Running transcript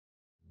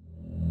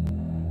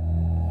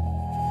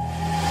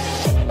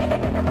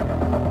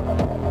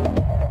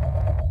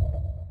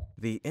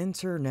The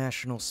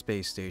International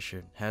Space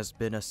Station has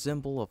been a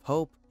symbol of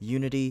hope,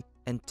 unity,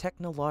 and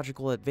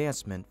technological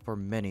advancement for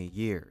many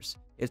years.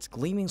 Its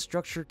gleaming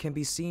structure can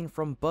be seen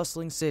from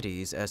bustling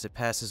cities as it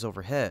passes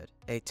overhead,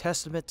 a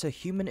testament to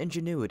human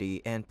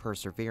ingenuity and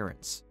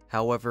perseverance.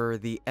 However,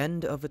 the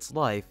end of its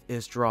life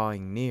is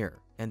drawing near,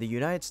 and the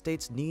United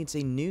States needs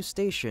a new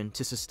station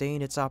to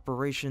sustain its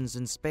operations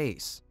in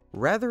space.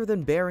 Rather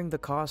than bearing the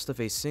cost of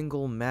a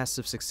single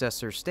massive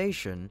successor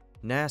station,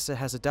 NASA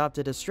has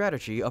adopted a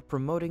strategy of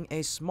promoting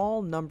a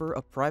small number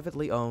of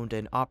privately owned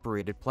and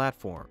operated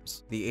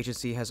platforms. The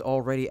agency has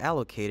already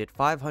allocated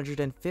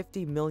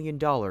 $550 million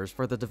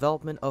for the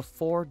development of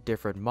 4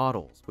 different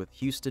models, with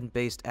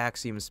Houston-based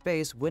Axiom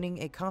Space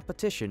winning a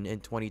competition in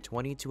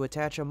 2020 to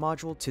attach a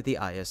module to the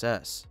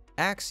ISS.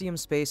 Axiom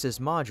Space's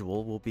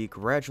module will be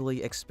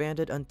gradually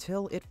expanded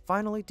until it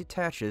finally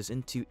detaches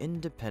into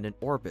independent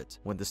orbit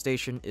when the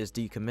station is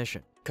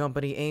decommissioned. The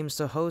company aims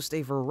to host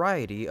a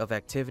variety of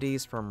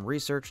activities from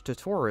research to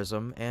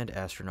tourism and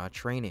astronaut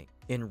training.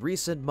 In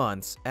recent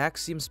months,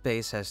 Axiom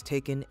Space has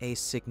taken a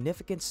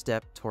significant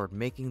step toward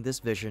making this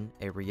vision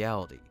a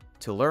reality.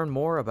 To learn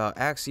more about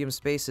Axiom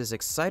Space's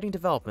exciting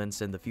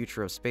developments in the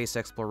future of space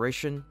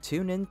exploration,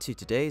 tune in to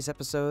today's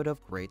episode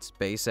of Great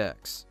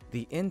SpaceX.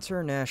 The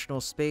International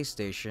Space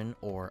Station,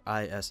 or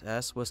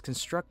ISS, was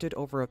constructed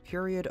over a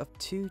period of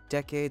 2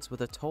 decades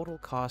with a total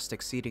cost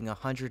exceeding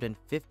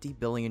 $150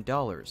 billion,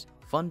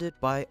 funded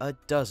by a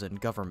dozen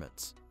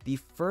governments. The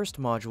first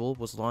module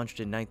was launched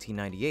in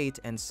 1998,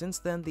 and since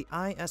then the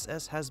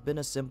ISS has been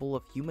a symbol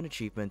of human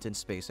achievement in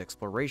space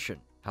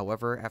exploration.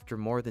 However, after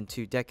more than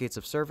 2 decades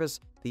of service,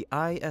 the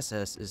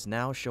ISS is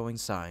now showing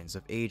signs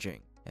of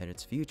aging, and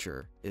its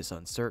future is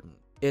uncertain.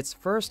 Its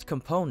first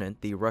component,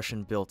 the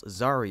Russian-built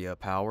Zarya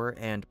power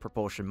and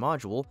propulsion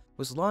module,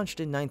 was launched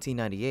in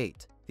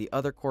 1998. The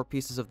other core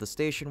pieces of the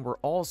station were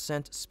all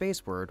sent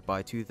spaceward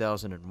by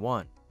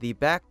 2001. The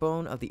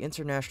backbone of the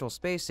International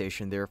Space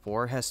Station,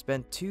 therefore, has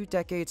spent 2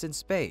 decades in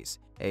space,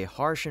 a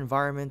harsh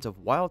environment of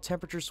wild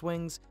temperature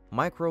swings,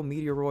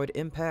 micrometeoroid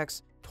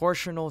impacts,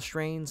 torsional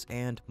strains,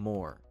 and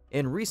more.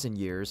 In recent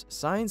years,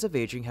 signs of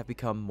aging have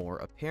become more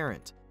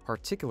apparent,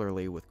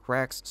 particularly with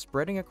cracks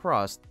spreading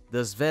across the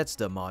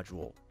Zvezda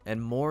module,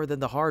 and more than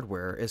the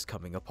hardware is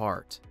coming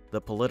apart.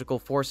 The political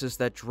forces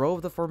that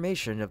drove the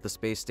formation of the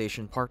space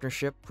station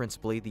partnership,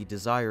 principally the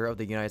desire of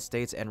the United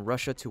States and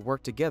Russia to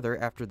work together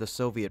after the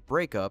Soviet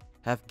breakup,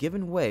 have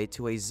given way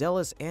to a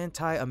zealous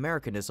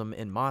anti-Americanism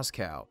in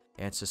Moscow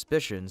and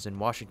suspicions in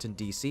Washington,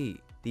 D.C.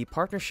 The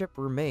partnership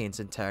remains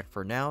intact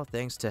for now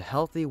thanks to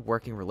healthy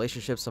working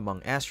relationships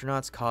among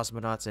astronauts,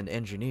 cosmonauts, and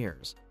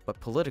engineers, but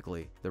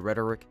politically, the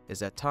rhetoric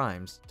is at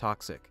times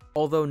toxic.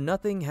 Although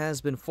nothing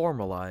has been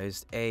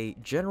formalized, a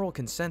general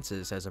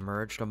consensus has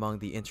emerged among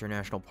the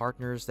international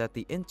partners that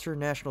the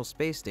International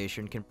Space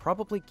Station can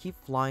probably keep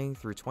flying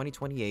through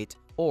 2028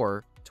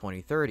 or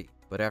 2030.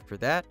 But after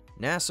that,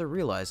 NASA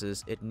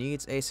realizes it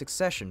needs a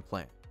succession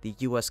plan. The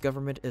US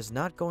government is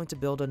not going to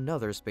build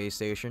another space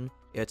station,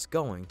 it's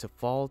going to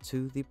fall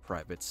to the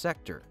private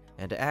sector.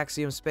 And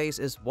Axiom Space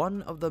is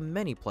one of the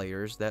many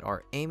players that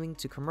are aiming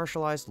to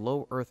commercialize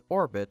low Earth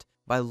orbit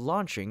by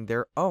launching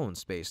their own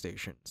space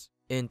stations.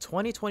 In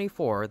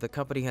 2024, the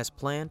company has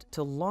planned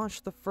to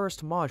launch the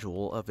first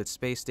module of its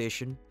space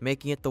station,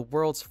 making it the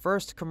world's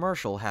first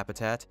commercial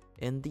habitat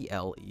in the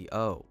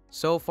LEO.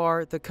 So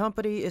far, the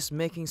company is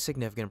making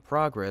significant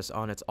progress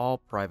on its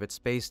all-private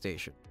space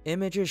station.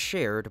 Images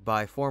shared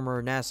by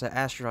former NASA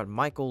astronaut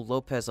Michael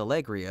Lopez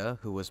Alegria,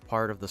 who was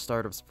part of the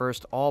startup's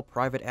first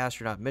all-private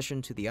astronaut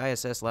mission to the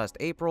ISS last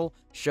April,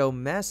 show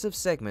massive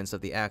segments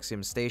of the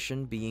Axiom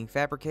station being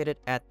fabricated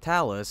at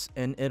Thales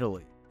in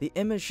Italy. The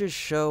images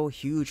show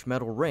huge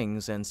metal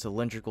rings and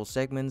cylindrical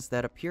segments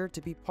that appear to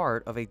be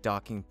part of a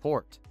docking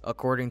port.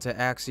 According to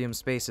Axiom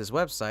Space's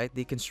website,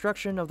 the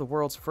construction of the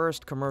world's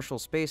first commercial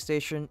space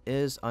station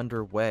is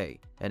underway,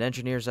 and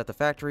engineers at the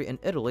factory in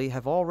Italy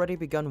have already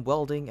begun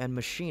welding and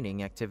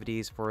machining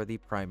activities for the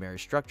primary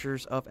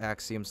structures of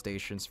Axiom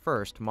Station's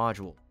first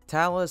module.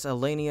 Thales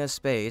Alenia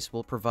Space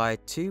will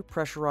provide 2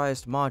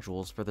 pressurized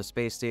modules for the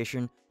space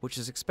station, which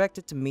is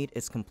expected to meet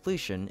its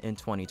completion in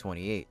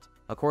 2028.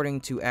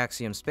 According to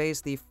Axiom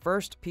Space, the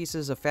first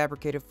pieces of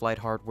fabricated flight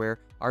hardware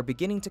are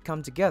beginning to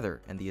come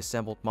together, and the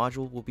assembled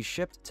module will be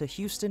shipped to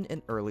Houston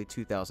in early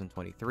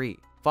 2023.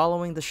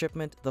 Following the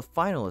shipment, the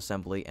final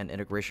assembly and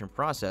integration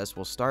process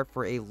will start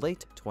for a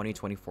late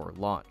 2024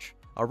 launch.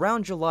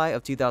 Around July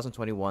of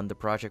 2021, the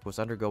project was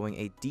undergoing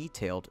a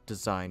detailed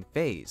design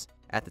phase.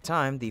 At the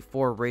time, the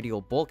 4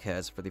 radial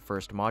bulkheads for the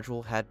first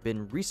module had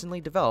been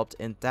recently developed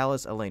in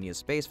Thales Alenia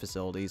Space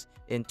facilities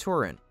in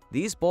Turin.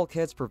 These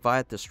bulkheads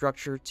provide the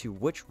structure to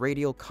which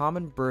radial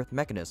common berth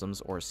mechanisms,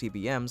 or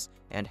CBMs,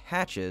 and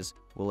hatches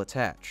will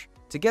attach.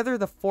 Together,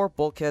 the 4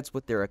 bulkheads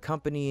with their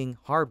accompanying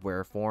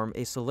hardware form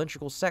a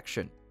cylindrical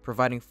section,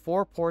 providing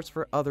 4 ports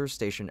for other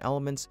station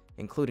elements,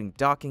 including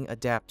docking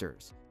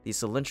adapters. The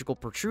cylindrical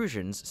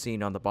protrusions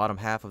seen on the bottom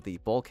half of the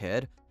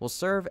bulkhead will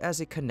serve as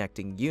a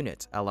connecting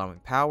unit, allowing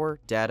power,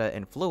 data,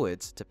 and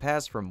fluids to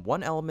pass from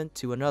one element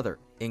to another.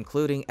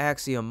 including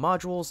Axiom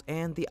modules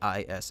and the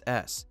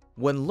ISS.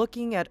 When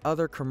looking at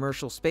other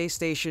commercial space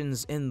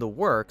stations in the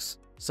works,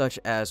 such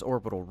as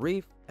Orbital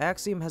Reef,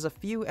 Axiom has a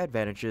few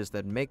advantages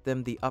that make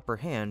them the upper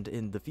hand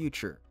in the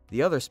future.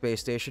 The other space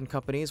station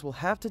companies will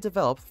have to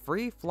develop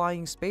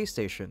free-flying space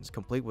stations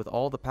complete with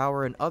all the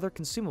power and other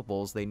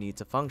consumables they need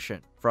to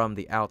function from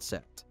the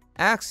outset.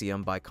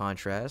 Axiom, by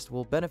contrast,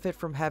 will benefit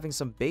from having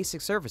some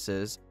basic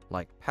services,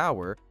 like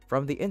power,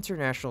 from the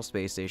International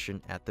Space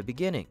Station at the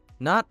beginning.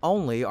 Not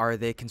only are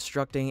they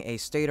constructing a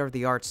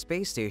state-of-the-art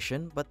space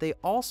station, but they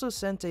also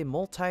sent a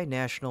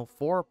multinational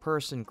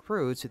 4-person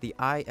crew to the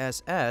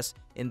ISS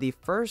in the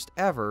first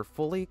ever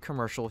fully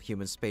commercial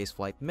human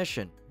spaceflight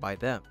mission by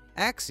them.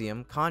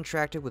 Axiom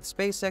contracted with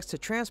SpaceX to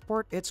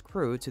transport its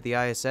crew to the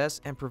ISS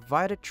and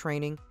provided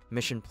training,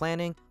 mission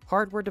planning,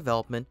 hardware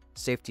development,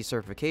 safety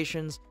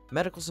certifications,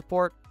 medical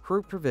support,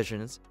 crew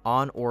provisions,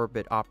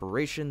 on-orbit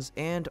operations,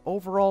 and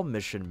overall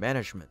mission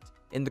management.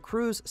 In the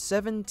crew's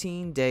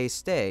 17-day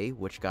stay,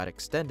 which got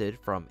extended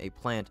from a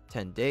planned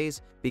 10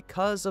 days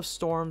because of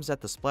storms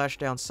at the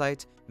splashdown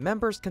site,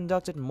 members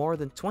conducted more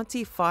than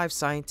 25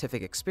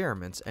 scientific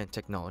experiments and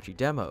technology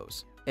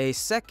demos. A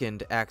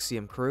second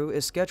Axiom crew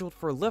is scheduled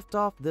for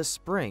liftoff this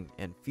spring,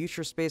 and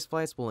future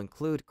spaceflights will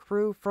include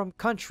crew from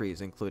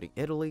countries including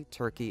Italy,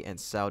 Turkey, and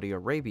Saudi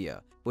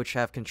Arabia, which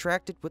have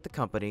contracted with the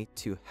company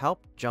to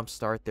help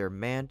jumpstart their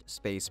manned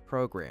space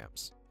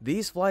programs.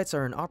 These flights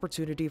are an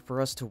opportunity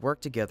for us to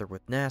work together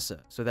with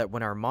NASA, so that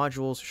when our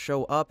modules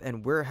show up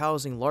and we're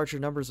housing larger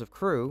numbers of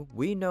crew,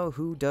 we know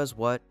who does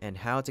what and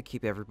how to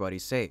keep everybody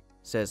safe,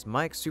 says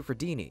Mike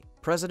Suffredini,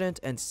 president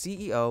and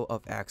CEO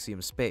of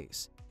Axiom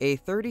Space. A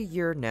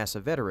 30-year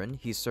NASA veteran,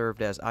 he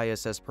served as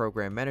ISS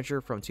program manager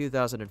from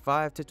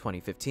 2005 to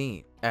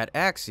 2015. At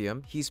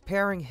Axiom, he's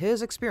pairing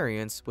his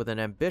experience with an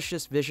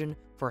ambitious vision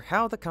for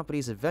how the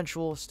company's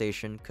eventual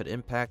station could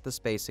impact the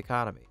space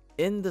economy.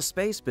 In the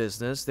space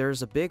business,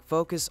 there's a big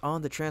focus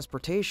on the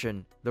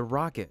transportation, the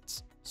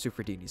rockets,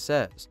 Suffredini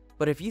says.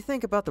 But if you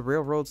think about the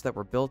railroads that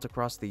were built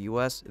across the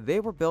US, they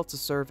were built to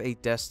serve a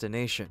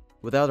destination.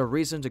 Without a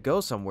reason to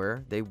go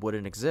somewhere, they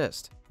wouldn't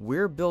exist.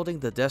 We're building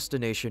the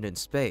destination in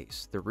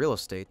space, the real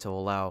estate to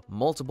allow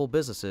multiple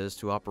businesses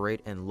to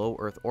operate in low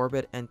Earth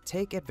orbit and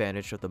take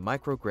advantage of the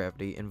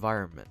microgravity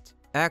environment.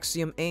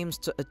 Axiom aims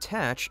to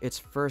attach its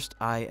first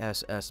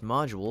ISS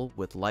module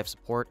with life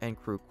support and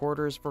crew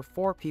quarters for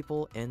 4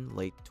 people in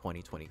late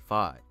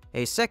 2025.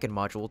 A second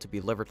module to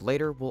be delivered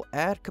later will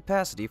add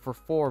capacity for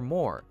 4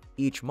 more.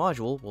 Each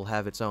module will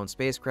have its own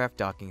spacecraft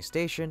docking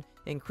station,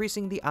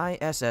 increasing the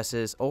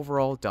ISS's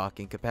overall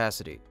docking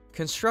capacity.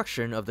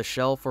 Construction of the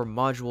shell for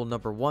module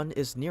number 1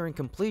 is nearing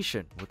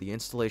completion, with the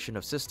installation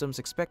of systems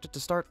expected to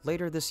start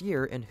later this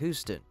year in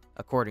Houston,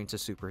 according to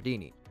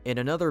Suffredini. In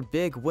another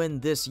big win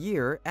this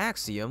year,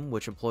 Axiom,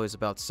 which employs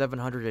about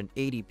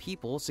 780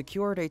 people,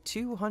 secured a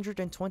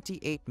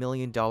 $228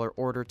 million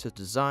order to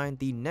design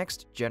the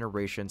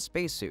next-generation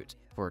spacesuit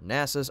for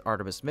NASA's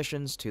Artemis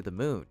missions to the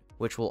moon,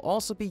 which will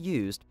also be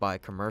used by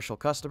commercial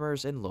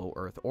customers in low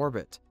Earth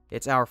orbit.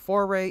 It's our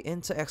foray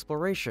into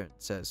exploration,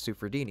 says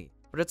Suffredini,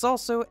 but it's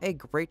also a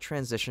great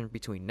transition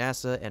between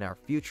NASA and our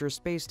future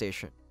space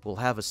station. We'll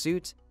have a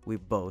suit we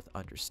both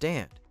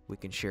understand. We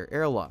can share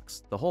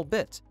airlocks, the whole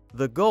bit.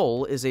 The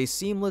goal is a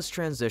seamless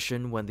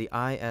transition when the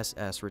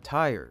ISS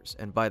retires,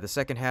 and by the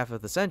second half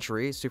of the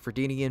century,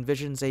 Suffredini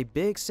envisions a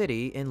big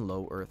city in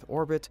low Earth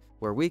orbit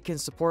where we can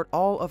support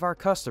all of our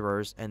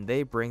customers and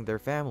they bring their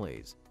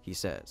families, he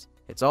says.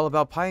 It's all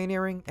about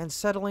pioneering and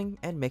settling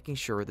and making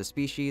sure the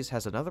species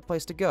has another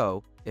place to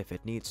go if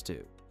it needs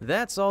to.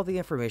 That's all the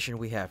information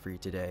we have for you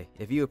today.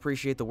 If you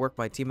appreciate the work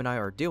my team and I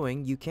are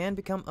doing, you can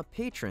become a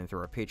patron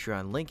through our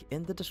Patreon link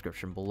in the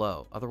description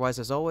below. Otherwise,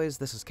 as always,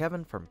 this is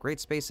Kevin from Great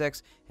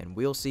SpaceX, and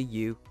we'll see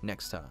you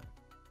next time.